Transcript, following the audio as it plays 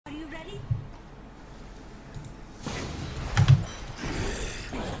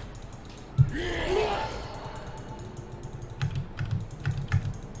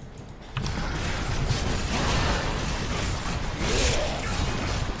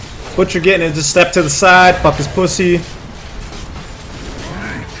Butcher getting it, just step to the side, fuck his pussy.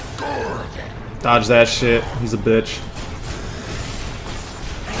 Dodge that shit, he's a bitch.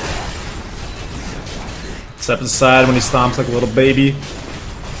 Step to the side when he stomps like a little baby.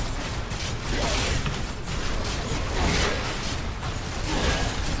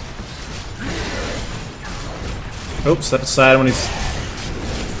 Oops, step aside when he's...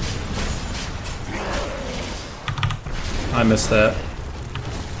 I missed that.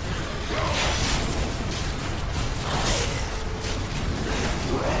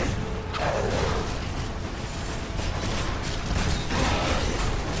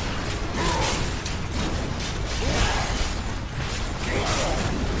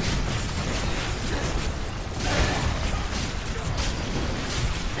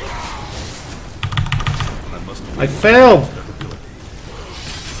 I failed!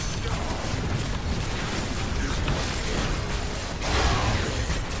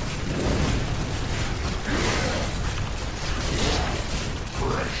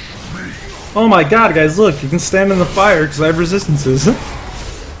 Oh my god, guys, look, you can stand in the fire because I have resistances.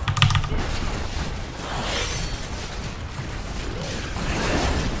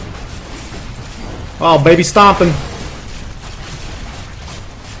 Oh, baby stomping.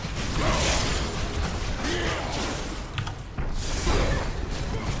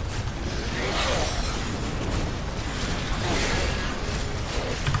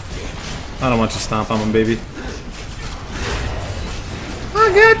 I don't want you to stomp on him, baby.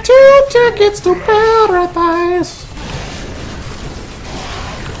 I got 2 tickets to paradise.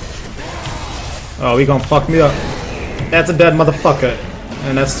 Oh, he gonna fuck me up. That's a dead motherfucker.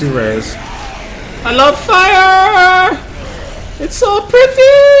 And that's 2 rares. I love fire! It's so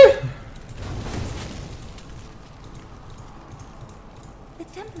pretty! The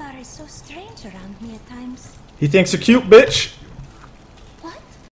Templar is so strange around me at times. He thinks you're cute, bitch.